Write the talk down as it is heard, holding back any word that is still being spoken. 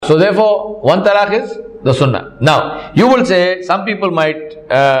So therefore, one talaq is the sunnah. Now, you will say, some people might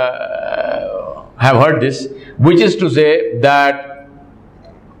have heard this, which is to say that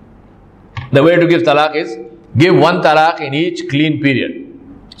the way to give talaq is give one talaq in each clean period.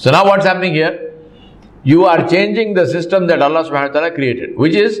 So now what's happening here? You are changing the system that Allah subhanahu wa ta'ala created,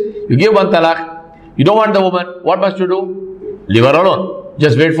 which is you give one talaq, you don't want the woman, what must you do? Leave her alone.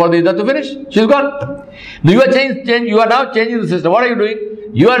 Just wait for the iddah to finish. She's gone. You are now changing the system. What are you doing?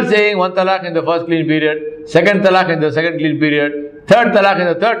 You are saying one talaq in the first clean period, second talaq in the second clean period, third talaq in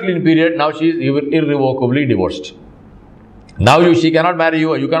the third clean period. Now she is irrevocably divorced. Now she cannot marry you,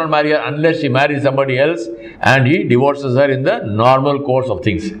 or you cannot marry her unless she marries somebody else and he divorces her in the normal course of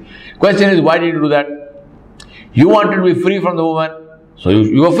things. Question is, why did you do that? You wanted to be free from the woman, so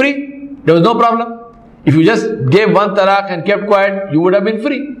you were free. There was no problem. If you just gave one talaq and kept quiet, you would have been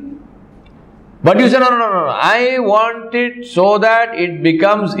free. But you said, no. I want it so that it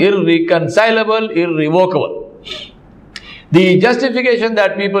becomes irreconcilable, irrevocable. The justification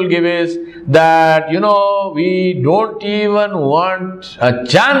that people give is that, we don't even want a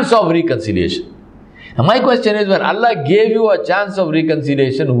chance of reconciliation. Now my question is, when Allah gave you a chance of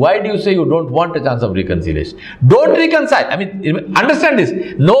reconciliation, why do you say you don't want a chance of reconciliation? Don't reconcile. Understand this.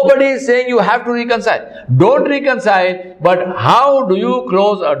 Nobody is saying you have to reconcile. Don't reconcile, but how do you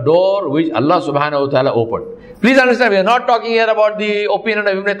close a door which Allah subhanahu wa ta'ala opened? Please understand, we are not talking here about the opinion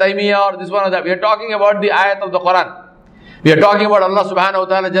of Ibn Taymiyyah or this one or that. We are talking about the ayat of the Quran. We are talking about Allah subhanahu wa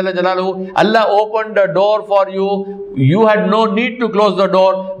ta'ala Jalla Jalaluhu. Allah opened the door for you. You had no need to close the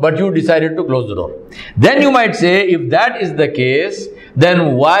door, but you decided to close the door. Then you might say, if that is the case,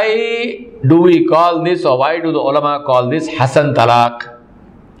 then why do we call this, or why do the ulama call this Hasan Talaq?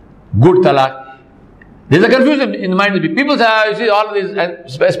 Good Talaq. There is a confusion in the mind of people. Say, you see all of these,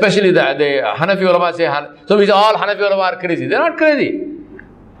 especially the Hanafi ulama say, so we say all Hanafi ulama are crazy. They are not crazy.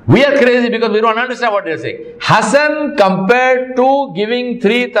 We are crazy because we don't understand what they are saying. Hasan compared to giving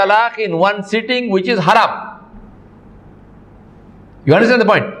 3 talaq in one sitting, which is haram. You understand the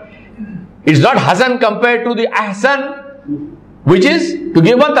point? It's not Hasan compared to the Ahsan, which is to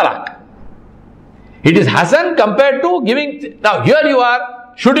give 1 talaq. It is Hasan compared to giving. Now here you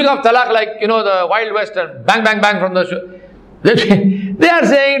are shooting off talaq like, the Wild West, and bang, bang, bang from the. They are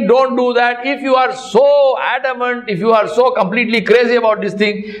saying, don't do that. If you are so adamant, if you are so completely crazy about this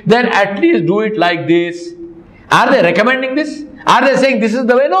thing, then at least do it like this. Are they recommending this? Are they saying this is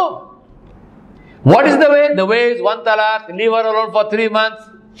the way? No. What is the way? The way is 1 talaq, leave her alone for 3 months,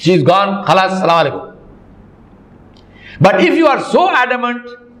 she's gone, khalas, salam alaikum. But if you are so adamant,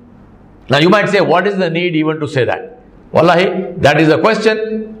 now you might say, what is the need even to say that? Wallahi, that is a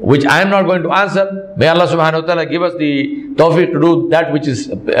question which I am not going to answer. May Allah subhanahu wa ta'ala give us the tawfiq to do that which is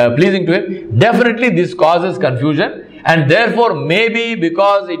pleasing to Him. Definitely this causes confusion, and therefore maybe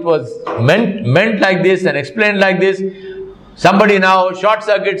because it was meant like this and explained like this, somebody now short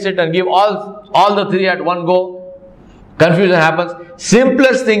circuits it and give all the 3 at one go. Confusion happens.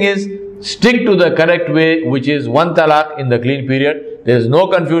 Simplest thing is stick to the correct way, which is 1 talaq in the clean period. There is no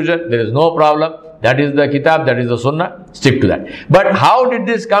confusion, there is no problem. That is the kitab, that is the sunnah, stick to that. But how did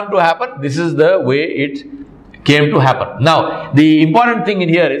this come to happen? This is the way it came to happen. Now, the important thing in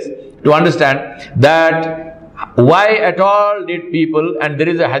here is to understand that why at all did people, and there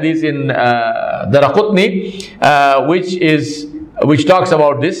is a hadith in Daraqutni which talks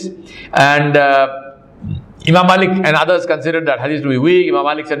about this, and Imam Malik and others considered that hadith to be weak. Imam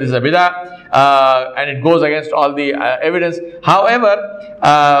Malik said this is a bid'ah, and it goes against all the evidence. However,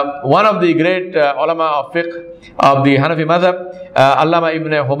 one of the great ulama of fiqh of the Hanafi madhab, Allama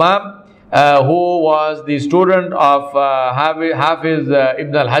ibn Humam, who was the student of Hafiz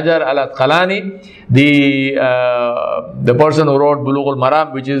ibn al-Hajar al-Asqalani, the person who wrote Bulugh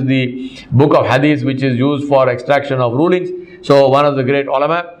al-Maram, which is the book of hadith which is used for extraction of rulings. So one of the great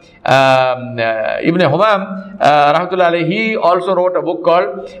ulama, Ibn Humam, rahmatullah alayhi, he also wrote a book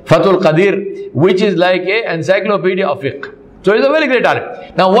called Fathul Qadir, which is like an encyclopedia of fiqh. So he's a very great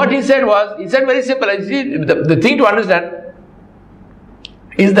alim. Now what he said was, he said very simple. The thing to understand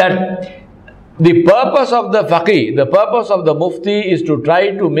is that the purpose of the faqih, the purpose of the mufti is to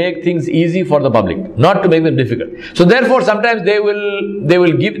try to make things easy for the public, not to make them difficult. So therefore sometimes they won't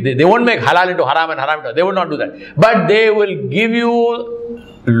make halal into haram and haram into, they will not do that. But they will give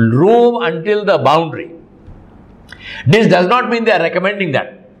you room until the boundary. This does not mean they are recommending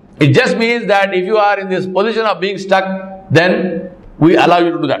that. It just means that if you are in this position of being stuck, then we allow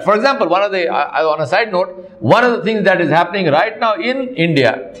you to do that. For example, on a side note, one of the things that is happening right now in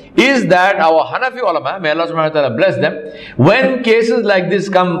India is that our Hanafi ulama, may Allah subhanahu wa ta'ala bless them, when cases like this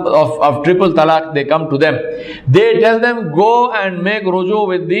come of triple talaq, they come to them, they tell them, go and make ruju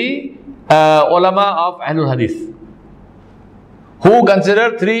with the ulama of Ahlul Hadith, who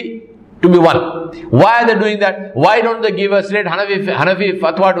consider 3 to be 1. Why are they doing that? Why don't they give a straight Hanafi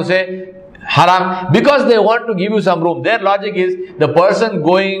fatwa to say haram? Because they want to give you some room. Their logic is, the person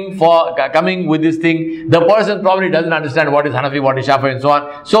coming with this thing, the person probably doesn't understand what is Hanafi, what is Shafi'i and so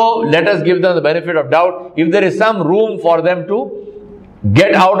on. So let us give them the benefit of doubt. If there is some room for them to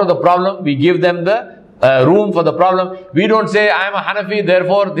get out of the problem, we give them the room for the problem. We don't say, I am a Hanafi,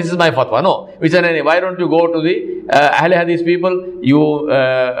 therefore this is my fatwa. No. We say, why don't you go to the Ahl Hadith people, you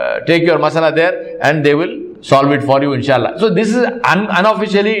take your masala there and they will solve it for you, inshallah. So this is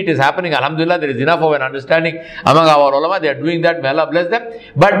unofficially it is happening. Alhamdulillah, there is enough of an understanding among our ulama. They are doing that. May Allah bless them.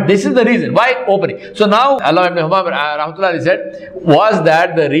 But this is the reason why opening. So now Allah ibn Humam rahmatullah said was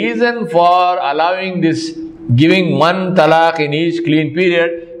that the reason for allowing this, giving 1 talaq in each clean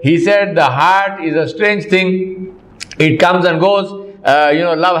period. He said the heart is a strange thing. It comes and goes.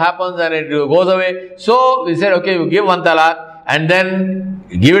 Love happens and it goes away. So we said, okay, you give 1 talaq and then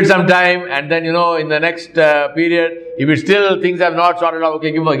give it some time, and then in the next period, if it still things have not sorted out,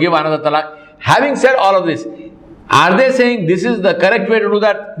 okay, give another talaq. Having said all of this, are they saying this is the correct way to do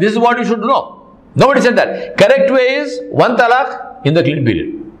that? This is what you should know. Nobody said that. Correct way is 1 talaq in the clean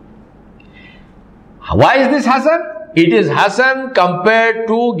period. Why is this hasan? It is hasan compared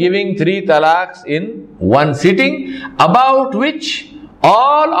to giving 3 talaqs in one sitting, about which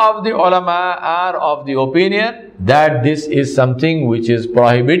all of the ulama are of the opinion that this is something which is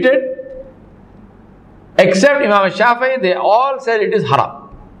prohibited, except Imam Shafi'i. They all said it is haram.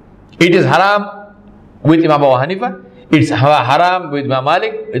 It is haram with Imam Abu Hanifa, it's haram with Imam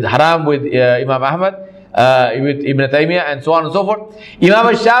Malik, it's haram with Imam Ahmad, with Ibn Taymiyyah and so on and so forth.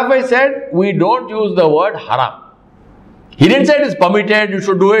 Imam Shafi'i said we don't use the word haram. He didn't say it is permitted, you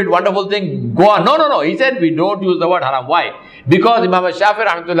should do it, wonderful thing, go on. No. He said we don't use the word haram. Why? Because Imam Shafi'i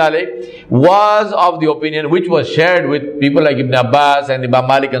rahmatullah alayhi was of the opinion, which was shared with people like Ibn Abbas and Imam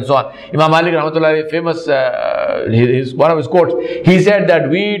Malik and so on. Imam Malik rahmatullah alayhi, famous, one of his quotes, he said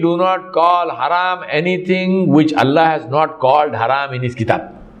that we do not call haram anything which Allah has not called haram in His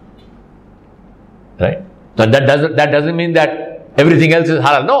kitab. Right? So that doesn't mean that everything else is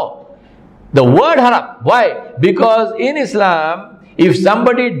halal. No. The word haram. Why? Because in Islam, if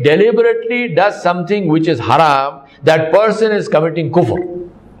somebody deliberately does something which is haram, that person is committing kufr.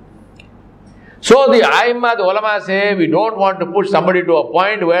 So the Aimma, the ulama say, we don't want to push somebody to a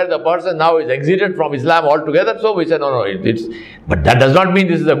point where the person now is exited from Islam altogether. So we say, no, but that does not mean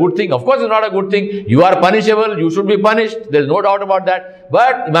this is a good thing. Of course it's not a good thing. You are punishable, you should be punished. There is no doubt about that.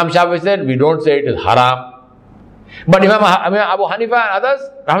 But Imam Shafi'i said, we don't say it is haram. But Imam Abu Hanifa and others,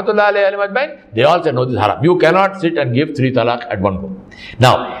 rahmatullahi alayhi, they all said, no, this is haram. You cannot sit and give 3 talaq at one go.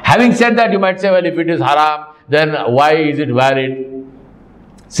 Now, having said that, you might say, well, if it is haram, then why is it valid?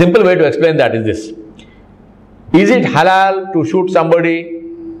 Simple way to explain that is this. Is it halal to shoot somebody?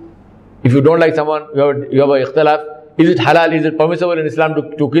 If you don't like someone, you have a ikhtilaf. Is it halal? Is it permissible in Islam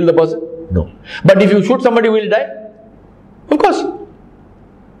to kill the person? No. But if you shoot somebody, will he die? Of course.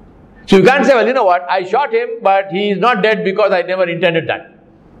 So you can't say, well, you know what, I shot him, but he is not dead because I never intended that.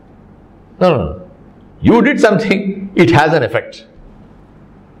 No. You did something, it has an effect.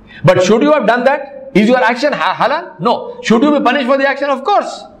 But should you have done that? Is your action halal? No. Should you be punished for the action? Of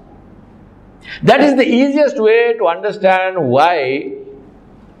course. That is the easiest way to understand why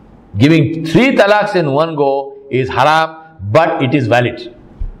giving 3 talaqs in one go is haram, but it is valid.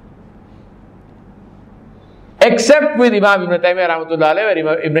 Except with Imam Ibn Taymiyyah rahmatullah alayhi,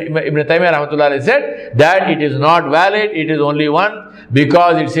 where Ibn Taymiyyah rahmatullah alayhi said that it is not valid, it is only one,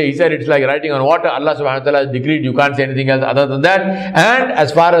 because he said it's like writing on water. Allah subhanahu wa ta'ala has decreed, you can't say anything else other than that. And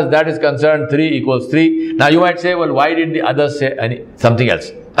as far as that is concerned, 3 equals 3. Now you might say, well, why did the others say something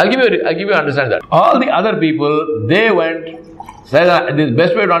else? I'll give you understand that. All the other people, they went, the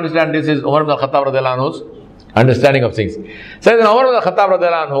best way to understand this is Umar ibn al-Khattab radhiyallahu anhu's understanding of things. So Umar ibn al-Khattab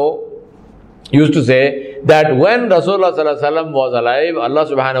radhiyallahu anhu used to say that when Rasulullah sallallahu alaihi wasallam was alive, Allah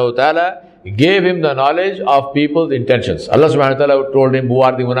subhanahu wa ta'ala gave him the knowledge of people's intentions. Allah subhanahu wa ta'ala told him, who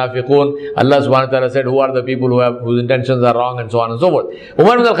are the munafiqun? Allah subhanahu wa ta'ala said, who are the people whose intentions are wrong, and so on and so forth.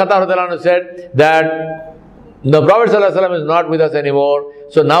 Umar ibn al-Khattab said that the Prophet sallallahu alaihi wasallam is not with us anymore,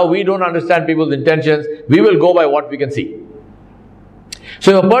 so now we don't understand people's intentions, we will go by what we can see.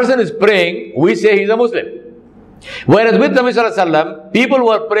 So if a person is praying, we say he's a Muslim. Whereas with Nabi Sallallahu Alaihi Wasallam, people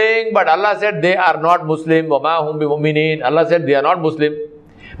were praying, but Allah said they are not Muslim. وَمَا هُمْ بِمُؤْمِنِينَ. Allah said they are not Muslim.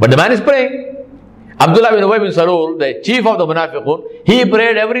 But the man is praying. Abdullah bin Ubay bin Salul, the chief of the Munafiqun, he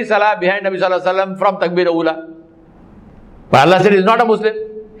prayed every salah behind Nabi Sallallahu Alaihi Wasallam from Takbir Ula. But Allah said he is not a Muslim.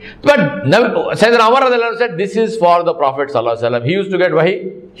 But Sayyidina Umar said, this is for the Prophet Sallallahu Alaihi Wasallam. He used to get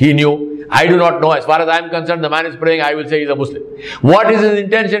wahi. He knew. I do not know. As far as I am concerned, the man is praying, I will say he is a Muslim. What is his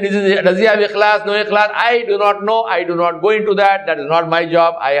intention? Does he have ikhlas, no ikhlas? I do not know. I do not go into that. That is not my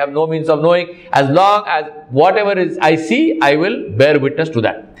job. I have no means of knowing. As long as whatever is I see, I will bear witness to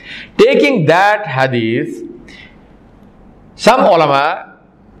that. Taking that hadith, some ulama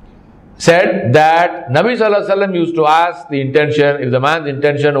said that Nabi Sallallahu Alaihi Wasallam used to ask the intention. If the man's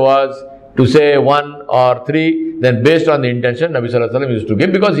intention was to say 1 or 3, then based on the intention, Nabi Sallallahu Alaihi Wasallam used to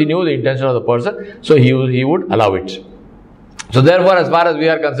give, because he knew the intention of the person, so he would allow it. So therefore, as far as we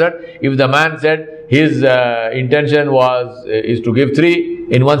are concerned, if the man said his intention is to give 3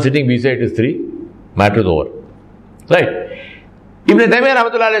 in one sitting, we say it is 3, matter is over. Right? Ibn Taymiyyah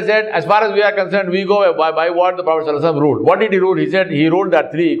Rahmatullah said, as far as we are concerned, we go by what the Prophet Sallallahu Alaihi Wasallam ruled. What did he rule? He said he ruled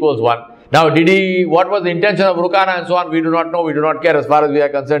that 3 equals 1. Now, what was the intention of Rukana and so on? We do not know, we do not care. As far as we are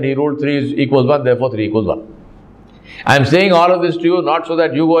concerned, he ruled 3 equals 1, therefore 3 equals 1. I am saying all of this to you, not so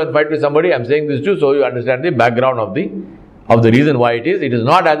that you go and fight with somebody. I am saying this to you so you understand the background of the reason why it is. It is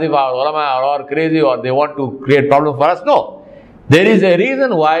not as if our ulama are all crazy or they want to create problems for us. No. There is a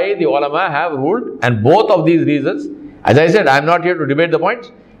reason why the ulama have ruled, and both of these reasons, as I said, I am not here to debate the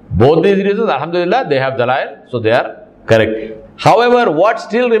points. Both these reasons, alhamdulillah, they have dalail, so they are correct. However, what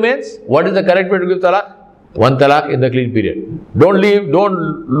still remains? What is the correct way to give talaq? 1 talaq in the clean period. Don't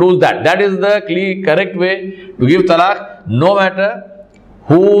lose that. That is the correct way to give talaq, no matter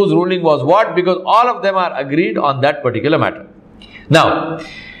whose ruling was what, because all of them are agreed on that particular matter. Now,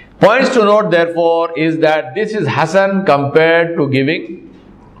 points to note therefore is that this is Hasan compared to giving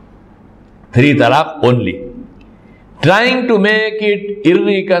 3 talaq only. Trying to make it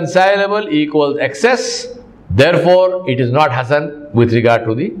irreconcilable equals excess. Therefore, it is not Hasan with regard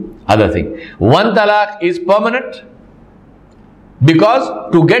to the other thing. 1 talaq is permanent,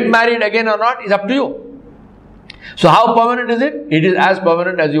 because to get married again or not is up to you. So how permanent is it? It is as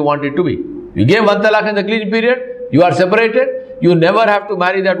permanent as you want it to be. You gave 1 talaq in the clean period, you are separated, you never have to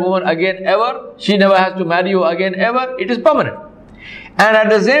marry that woman again ever, she never has to marry you again ever, it is permanent. And at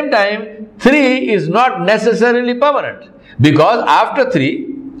the same time, 3 is not necessarily permanent, because after 3,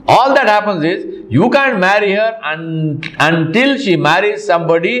 all that happens is, you can't marry her until she marries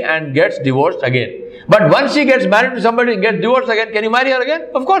somebody and gets divorced again. But once she gets married to somebody and gets divorced again, can you marry her again?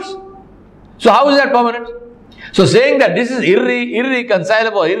 Of course. So how is that permanent? So saying that this is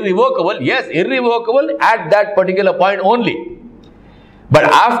irreconcilable, irrevocable, yes, irrevocable at that particular point only. But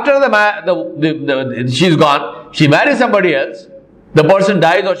after she's gone, she marries somebody else, the person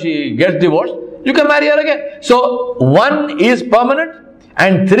dies or she gets divorced, you can marry her again. So 1 is permanent,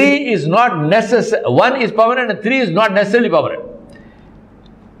 and 3 is not necessary. 1 is permanent and 3 is not necessarily permanent.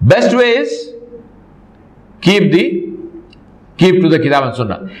 Best way is keep to the Kitab and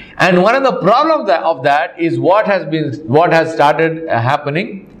Sunnah. And one of the problems of that is what has started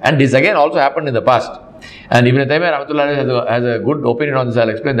happening, and this again also happened in the past. And Ibn Taymiyyah Rahmatullah has a good opinion on this. I'll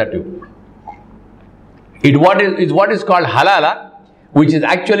explain that to you. It's what is called halala, which is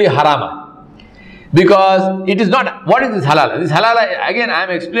actually harama. Because it is not, what is this halala? This halala, again, I am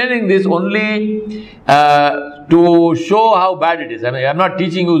explaining this only to show how bad it is. I mean, I am not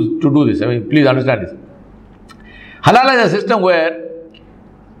teaching you to do this. I mean, please understand this. Halala is a system where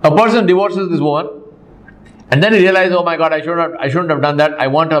a person divorces this woman, and then he realizes, oh my God, I shouldn't have done that. I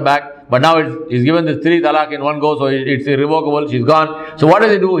want her back. But now he's given this 3 talaq in one go, so it's irrevocable. She's gone. So what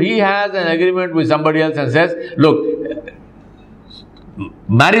does he do? He has an agreement with somebody else and says, look,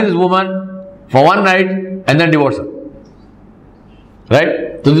 marry this woman for one night and then divorce her.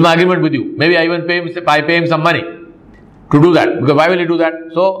 Right? So this is my agreement with you. Maybe I even pay him some money to do that. Because why will he do that?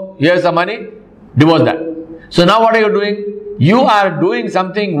 So here's some money, divorce that. So now what are you doing? You are doing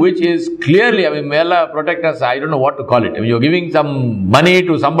something which is clearly, I mean, may Allah protect us, I don't know what to call it. I mean, you're giving some money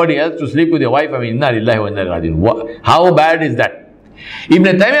to somebody else to sleep with your wife. I mean, inna lillahi wa inna ilaihi raji'un. How bad is that? Ibn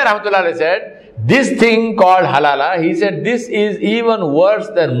Taymiyyah Rahmatullah said, this thing called halala, he said this is even worse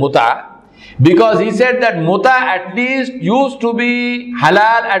than muta. Because he said that muta at least used to be halal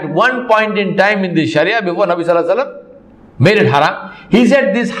at one point in time in the Sharia before Nabi Sallallahu Alaihi Wasallam made it haram. He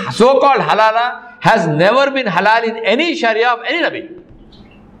said this so-called halala has never been halal in any Sharia of any Nabi.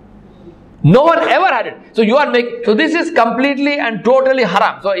 No one ever had it. So so this is completely and totally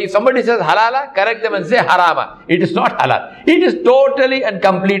haram. So if somebody says halala, correct them and say harama. It is not halal. It is totally and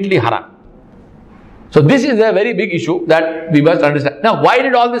completely haram. So this is a very big issue that we must understand. Now, why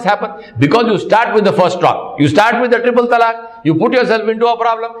did all this happen? Because you start with the first strong. You start with the triple talaq. You put yourself into a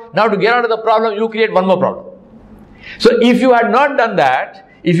problem. Now to get out of the problem, you create one more problem. So if you had not done that,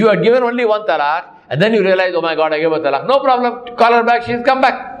 if you had given only one talaq, and then you realize, oh my God, I gave a talaq. No problem. Call her back. She's come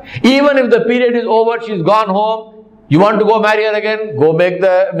back. Even if the period is over, she's gone home. You want to go marry her again? Go make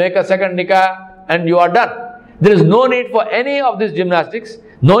a second nikah, and you are done. There is no need for any of this gymnastics.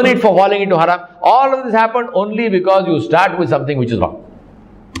 No need for falling into haram. All of this happened only because you start with something which is wrong.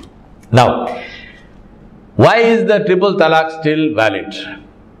 Now, why is the triple talaq still valid?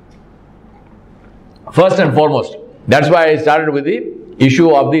 First and foremost, that's why I started with the issue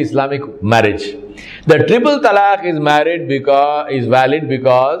of the Islamic marriage. The triple talaq is valid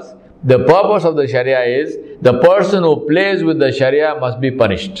because the purpose of the Sharia is the person who plays with the Sharia must be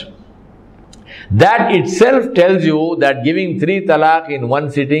punished. That itself tells you that giving 3 talaq in one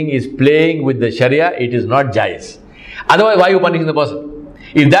sitting is playing with the Sharia. It is not jais. Otherwise, why are you punishing the person?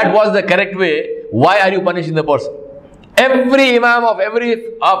 If that was the correct way, why are you punishing the person? Every imam of every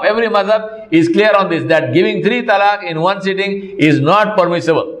madhab is clear on this, that giving 3 talaq in one sitting is not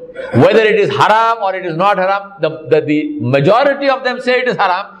permissible. Whether it is haram or it is not haram, the majority of them say it is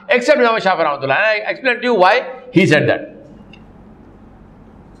haram, except Imam Shafi'i rahmatullah. And I explained to you why he said that.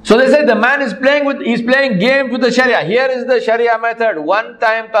 So they say the man is playing games with the Sharia. Here is the Sharia method. One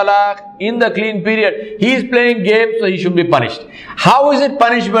time talaq in the clean period. He is playing games, so he should be punished. How is it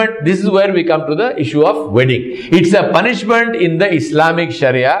punishment? This is where we come to the issue of wedding. It's a punishment in the Islamic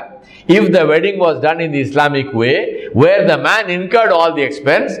Sharia. If the wedding was done in the Islamic way, where the man incurred all the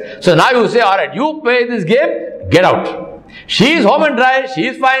expense. So now you say, alright, you play this game, get out. She is home and dry, she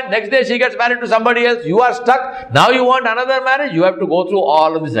is fine, next day she gets married to somebody else, you are stuck, now you want another marriage, you have to go through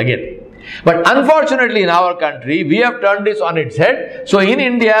all of this again. But unfortunately in our country, we have turned this on its head. So in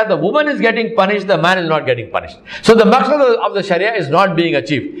India, the woman is getting punished, the man is not getting punished. So the maqsad of the Sharia is not being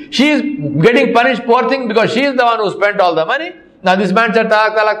achieved. She is getting punished, poor thing, because she is the one who spent all the money. Now this man said,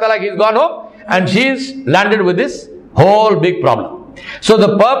 talaq, he's gone home, and she is landed with this whole big problem. So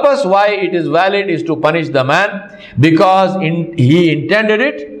the purpose why it is valid is to punish the man, because he intended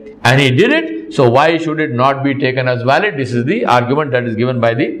it and he did it. So why should it not be taken as valid? This is the argument that is given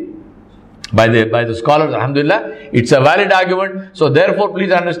by the scholars. Alhamdulillah, it's a valid argument. So therefore,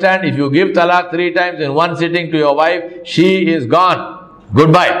 please understand, if you give talaq 3 times in one sitting to your wife, she is gone.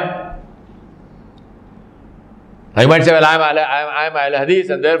 Goodbye. You might say, well, I'm Ahl Hadith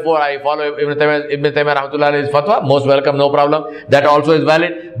and therefore I follow Ibn Taymiyyah rahmatullah fatwa. Most welcome, no problem. That also is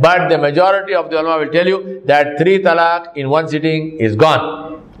valid. But the majority of the ulama will tell you that 3 talaq in one sitting is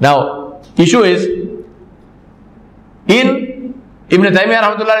gone. Now, issue is, in Ibn Taymiyyah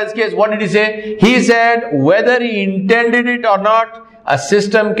rahmatullah's case, what did he say? He said, whether he intended it or not, a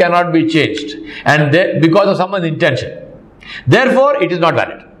system cannot be changed. And because of someone's intention. Therefore, it is not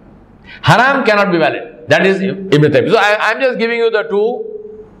valid. Haram cannot be valid. That is Ibn Taymiyyah. So I am just giving you the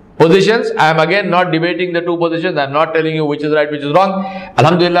 2 positions. I am again not debating the 2 positions. I am not telling you which is right, which is wrong.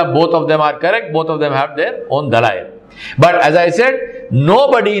 Alhamdulillah, both of them are correct. Both of them have their own dalail. But as I said,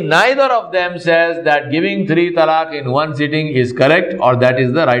 neither of them says that giving 3 talaq in one sitting is correct or that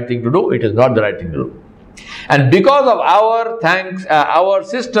is the right thing to do. It is not the right thing to do. And because of our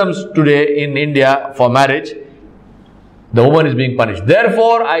systems today in India for marriage, the woman is being punished.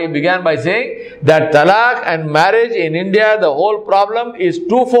 Therefore, I began by saying that talaq and marriage in India, the whole problem is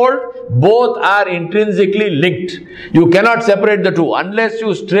twofold. Both are intrinsically linked. You cannot separate the two. Unless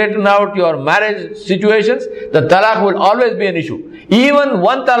you straighten out your marriage situations, the talaq will always be an issue. Even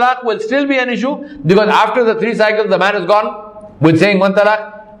one talaq will still be an issue, because after the 3 cycles, the man is gone with saying one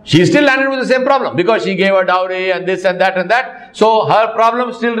talaq. She still landed with the same problem because she gave a dowry and this and that and that. So her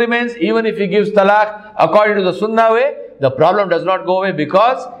problem still remains. Even if he gives talaq according to the sunnah way, the problem does not go away,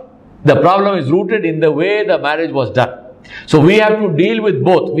 because the problem is rooted in the way the marriage was done. So we have to deal with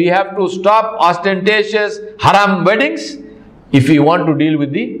both. We have to stop ostentatious haram weddings if we want to deal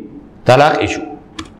with the talaq issue.